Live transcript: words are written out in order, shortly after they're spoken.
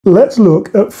Let's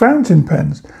look at fountain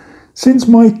pens. Since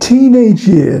my teenage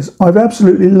years, I've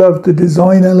absolutely loved the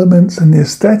design elements and the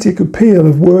aesthetic appeal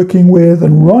of working with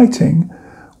and writing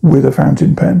with a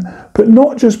fountain pen, but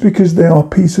not just because they are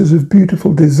pieces of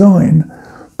beautiful design,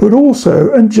 but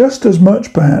also, and just as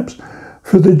much perhaps,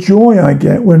 for the joy I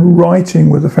get when writing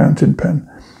with a fountain pen.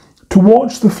 To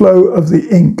watch the flow of the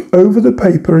ink over the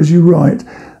paper as you write,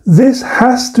 this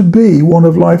has to be one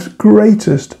of life's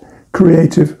greatest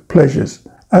creative pleasures.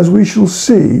 As we shall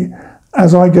see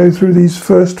as I go through these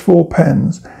first 4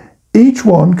 pens, each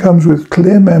one comes with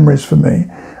clear memories for me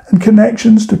and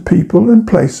connections to people and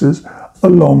places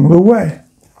along the way.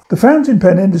 The fountain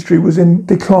pen industry was in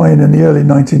decline in the early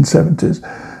 1970s,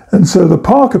 and so the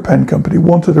Parker Pen Company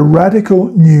wanted a radical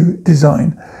new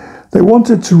design. They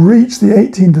wanted to reach the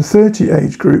 18 to 30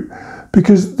 age group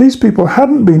because these people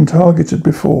hadn't been targeted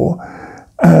before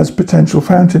as potential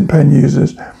fountain pen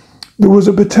users. There was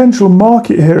a potential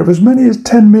market here of as many as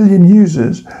 10 million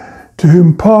users to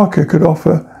whom Parker could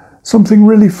offer something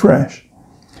really fresh.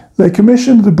 They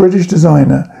commissioned the British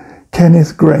designer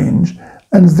Kenneth Grange,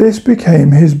 and this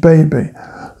became his baby.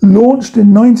 Launched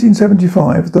in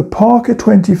 1975, the Parker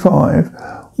 25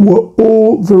 were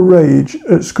all the rage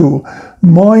at school.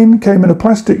 Mine came in a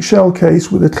plastic shell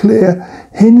case with a clear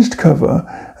hinged cover,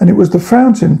 and it was the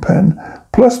fountain pen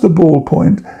plus the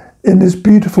ballpoint in this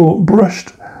beautiful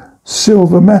brushed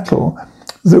silver metal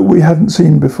that we hadn't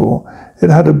seen before.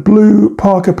 It had a blue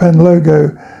Parker pen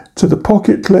logo to the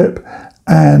pocket clip,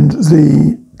 and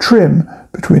the trim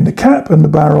between the cap and the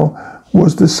barrel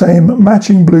was the same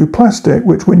matching blue plastic,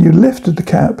 which when you lifted the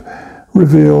cap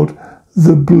revealed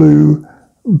the blue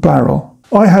barrel.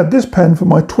 I had this pen for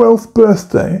my 12th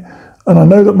birthday, and I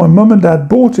know that my mum and dad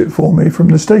bought it for me from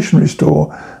the stationery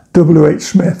store W.H.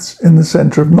 Smith's in the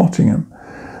centre of Nottingham.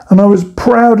 And I was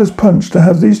proud as punch to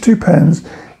have these 2 pens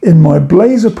in my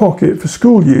blazer pocket for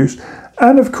school use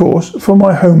and, of course, for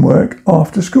my homework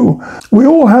after school. We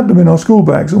all had them in our school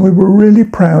bags, and we were really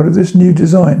proud of this new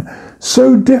design,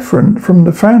 so different from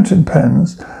the fountain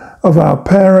pens of our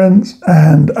parents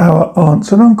and our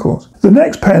aunts and uncles. The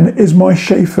next pen is my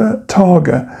Sheaffer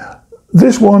Targa.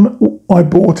 This one I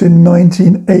bought in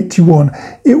 1981.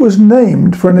 It was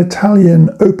named for an Italian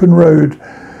open road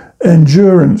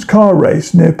endurance car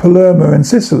race near Palermo in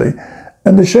Sicily,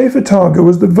 and the Sheaffer Targa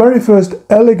was the very first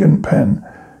elegant pen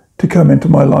to come into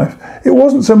my life. It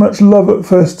wasn't so much love at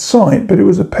first sight, but it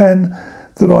was a pen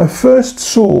that I first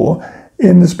saw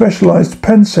in the specialised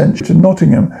pen centre in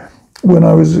Nottingham when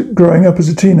I was growing up as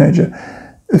a teenager.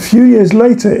 A few years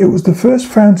later, it was the first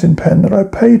fountain pen that I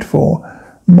paid for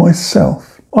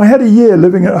myself. I had a year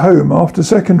living at home after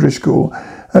secondary school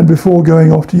and before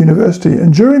going off to university,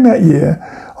 and during that year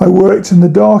I worked in the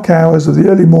dark hours of the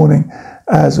early morning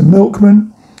as a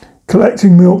milkman,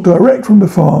 collecting milk direct from the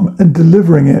farm and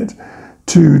delivering it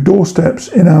to doorsteps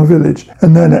in our village.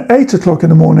 And then at 8 o'clock in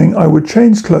the morning I would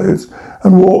change clothes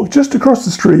and walk just across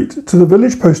the street to the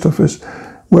village post office,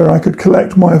 where I could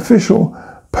collect my official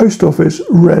post office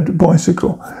red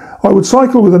bicycle. I would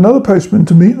cycle with another postman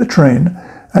to meet the train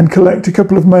and collect a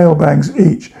couple of mail bags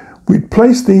each. We'd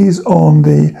place these on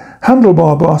the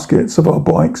handlebar baskets of our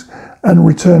bikes and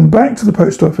return back to the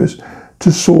post office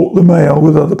to sort the mail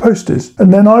with other posties.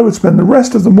 And then I would spend the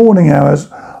rest of the morning hours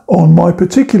on my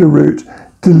particular route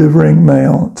delivering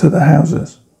mail to the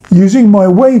houses. Using my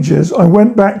wages, I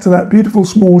went back to that beautiful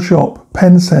small shop,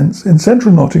 Pen Sense, in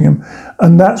central Nottingham,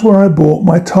 and that's where I bought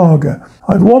my Targa.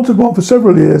 I'd wanted one for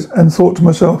several years and thought to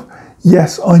myself,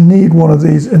 yes, I need one of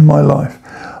these in my life.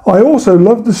 I also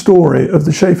loved the story of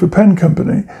the Sheaffer Pen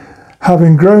Company,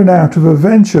 having grown out of a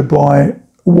venture by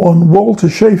one Walter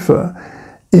Sheaffer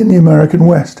in the American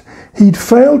West. He'd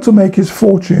failed to make his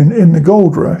fortune in the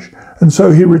gold rush, and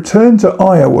so he returned to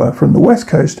Iowa from the West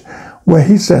Coast, where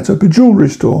he set up a jewellery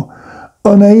store.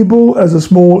 Unable as a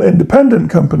small independent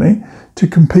company to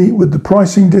compete with the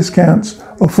pricing discounts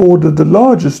afforded the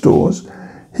larger stores,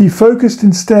 he focused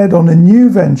instead on a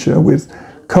new venture with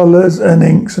colours and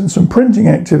inks and some printing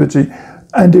activity,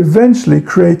 and eventually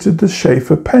created the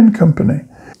Sheaffer Pen Company.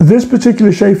 This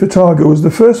particular Sheaffer Targa was the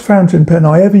first fountain pen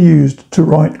I ever used to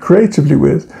write creatively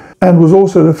with, and was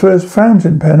also the first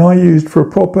fountain pen I used for a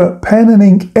proper pen and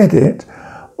ink edit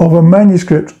of a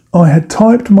manuscript I had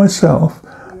typed myself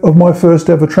of my first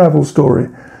ever travel story,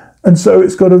 and so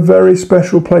it's got a very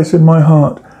special place in my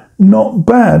heart. Not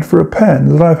bad for a pen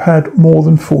that I've had more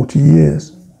than 40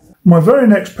 years. My very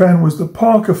next pen was the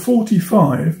Parker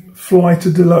 45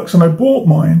 Flighter Deluxe, and I bought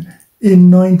mine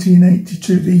in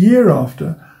 1982, the year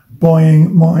after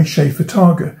buying my Sheaffer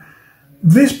Targa.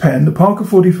 This pen, the Parker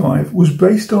 45, was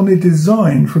based on a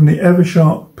design from the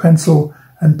Eversharp Pencil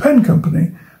and Pen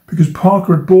Company, because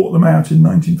Parker had bought them out in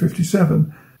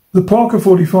 1957. The Parker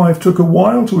 45 took a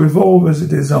while to evolve as a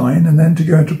design and then to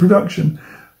go into production,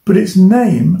 but its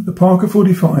name, the Parker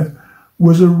 45,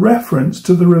 was a reference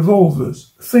to the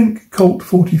revolvers, think Colt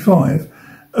 45,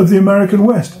 of the American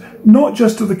West, not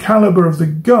just to the calibre of the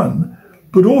gun,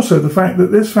 but also the fact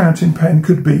that this fountain pen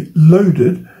could be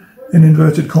loaded, in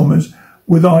inverted commas,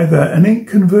 with either an ink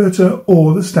converter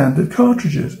or the standard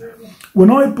cartridges. When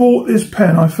I bought this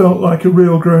pen, I felt like a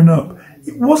real grown-up.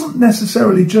 It wasn't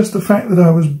necessarily just the fact that I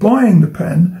was buying the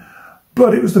pen,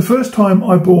 but it was the first time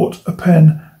I bought a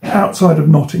pen outside of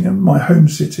Nottingham, my home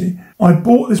city. I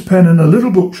bought this pen in a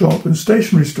little bookshop and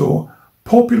stationery store,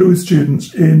 popular with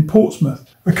students in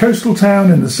Portsmouth, a coastal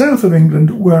town in the south of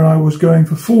England where I was going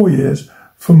for 4 years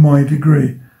for my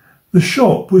degree. The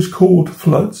shop was called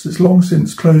Flood's. It's long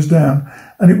since closed down,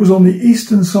 and it was on the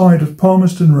eastern side of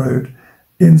Palmerston Road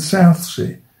in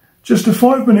Southsea. Just a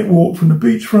 5-minute walk from the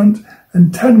beachfront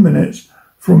and 10 minutes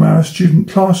from our student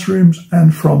classrooms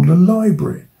and from the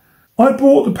library. I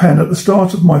bought the pen at the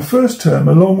start of my first term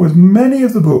along with many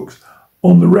of the books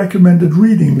on the recommended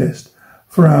reading list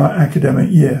for our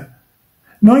academic year.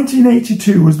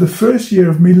 1982 was the first year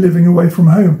of me living away from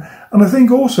home, and I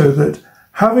think also that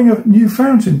having a new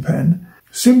fountain pen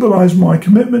symbolised my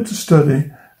commitment to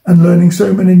study and learning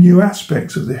so many new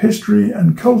aspects of the history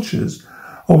and cultures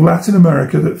of Latin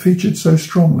America that featured so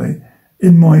strongly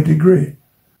in my degree.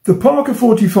 The Parker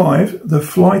 45, the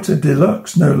Flighter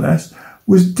Deluxe no less,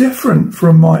 was different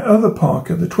from my other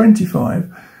Parker, the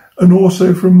 25, and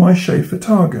also from my Sheaffer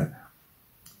Targa.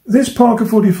 This Parker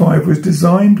 45 was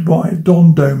designed by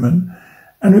Don Doman,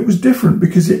 and it was different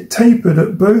because it tapered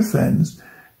at both ends,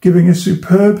 giving a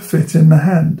superb fit in the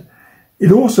hand.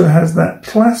 It also has that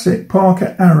classic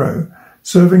Parker arrow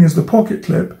serving as the pocket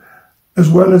clip, as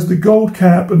well as the gold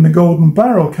cap and the golden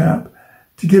barrel cap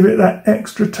to give it that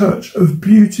extra touch of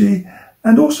beauty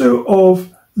and also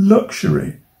of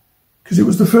luxury, because it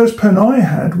was the first pen I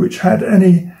had which had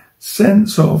any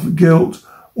sense of gilt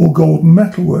or golden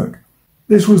metalwork.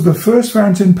 This was the first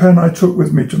fountain pen I took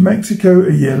with me to Mexico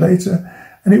a year later,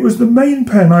 and it was the main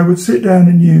pen I would sit down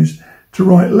and use to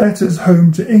write letters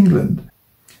home to England.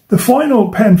 The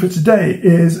final pen for today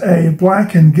is a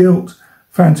black and gilt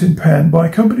fountain pen by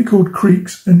a company called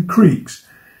Creeks'n Creeks.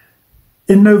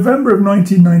 In November of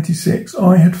 1996,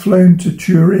 I had flown to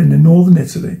Turin in northern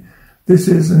Italy. This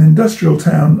is an industrial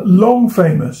town long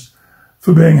famous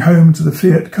for being home to the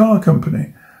Fiat car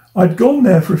company. I'd gone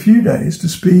there for a few days to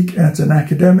speak at an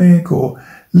academic or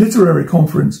literary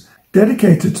conference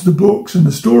dedicated to the books and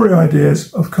the story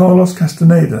ideas of Carlos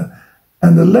Castaneda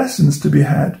and the lessons to be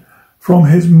had from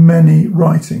his many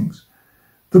writings.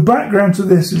 The background to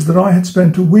this is that I had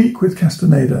spent a week with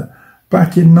Castaneda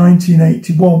back in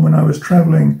 1981 when I was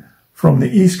travelling from the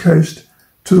East Coast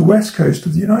to the West Coast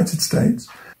of the United States.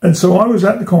 And so I was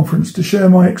at the conference to share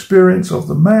my experience of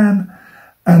the man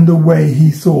and the way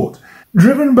he thought.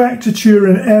 Driven back to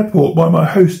Turin Airport by my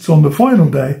hosts on the final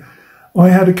day, I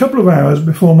had a couple of hours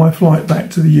before my flight back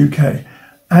to the UK.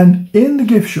 And in the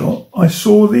gift shop, I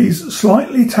saw these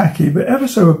slightly tacky but ever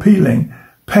so appealing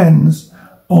pens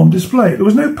on display. There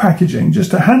was no packaging,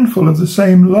 just a handful of the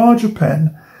same larger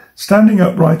pen standing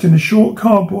upright in a short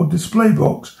cardboard display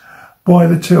box by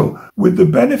the till. With the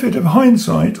benefit of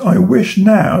hindsight, I wish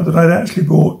now that I'd actually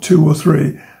bought 2 or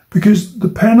 3, because the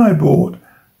pen I bought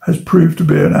has proved to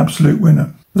be an absolute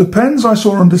winner. The pens I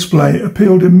saw on display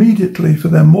appealed immediately for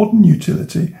their modern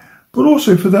utility, but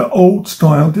also for their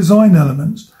old-style design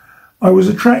elements. I was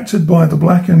attracted by the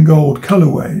black and gold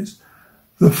colourways,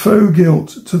 the faux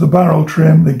gilt to the barrel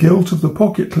trim, the gilt of the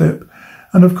pocket clip,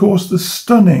 and of course the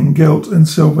stunning gilt and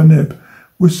silver nib,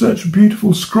 with such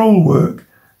beautiful scroll work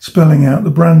spelling out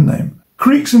the brand name.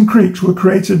 Creeks'n Creeks were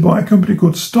created by a company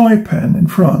called Stypen in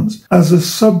France as a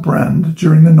sub-brand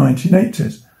during the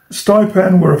 1980s.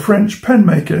 Stypen were a French pen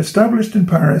maker established in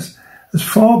Paris as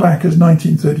far back as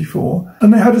 1934,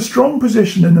 and they had a strong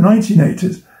position in the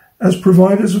 1980s as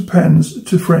providers of pens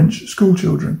to French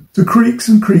schoolchildren. The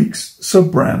Creeks'n Creeks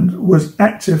sub-brand was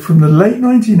active from the late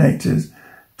 1980s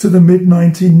to the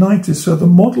mid-1990s, so the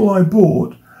model I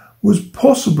bought was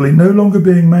possibly no longer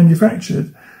being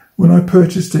manufactured when I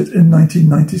purchased it in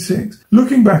 1996.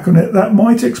 Looking back on it, that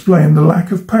might explain the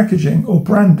lack of packaging or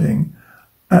branding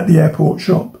at the airport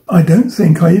shop. I don't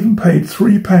think I even paid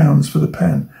 £3 for the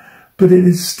pen, but it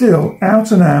is still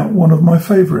out and out one of my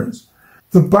favourites.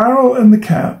 The barrel and the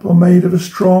cap are made of a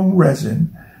strong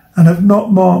resin and have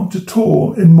not marked at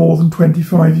all in more than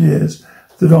 25 years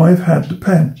that I've had the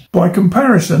pen. By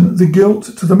comparison, the gilt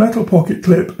to the metal pocket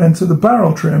clip and to the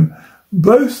barrel trim,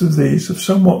 both of these have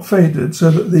somewhat faded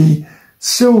so that the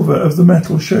silver of the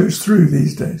metal shows through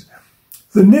these days.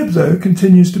 The nib, though,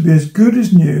 continues to be as good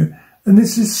as new, and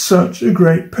this is such a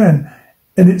great pen,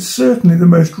 and it's certainly the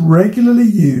most regularly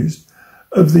used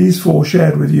of these four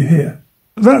shared with you here.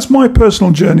 That's my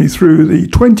personal journey through the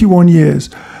 21 years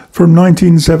from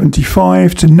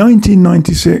 1975 to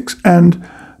 1996, and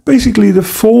basically the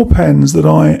four pens that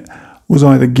I was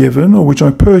either given or which I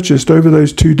purchased over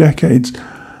those 2 decades.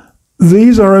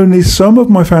 These are only some of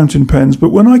my fountain pens, but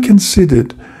when I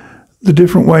considered the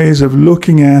different ways of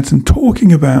looking at and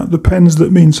talking about the pens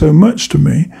that mean so much to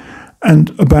me and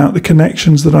about the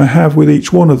connections that I have with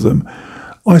each one of them,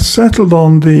 I settled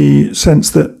on the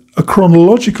sense that a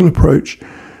chronological approach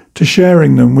to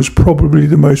sharing them was probably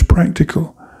the most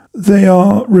practical. They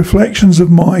are reflections of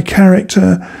my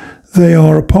character. They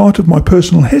are a part of my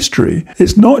personal history.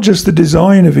 It's not just the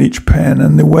design of each pen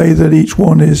and the way that each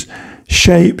one is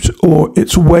shaped or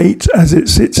its weight as it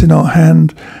sits in our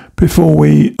hand before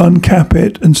we uncap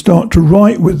it and start to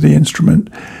write with the instrument,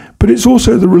 but it's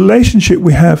also the relationship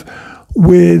we have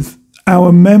with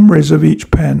our memories of each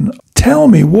pen. Tell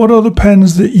me, what are the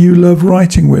pens that you love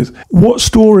writing with? What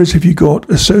stories have you got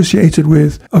associated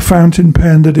with a fountain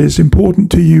pen that is important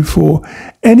to you for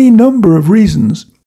any number of reasons?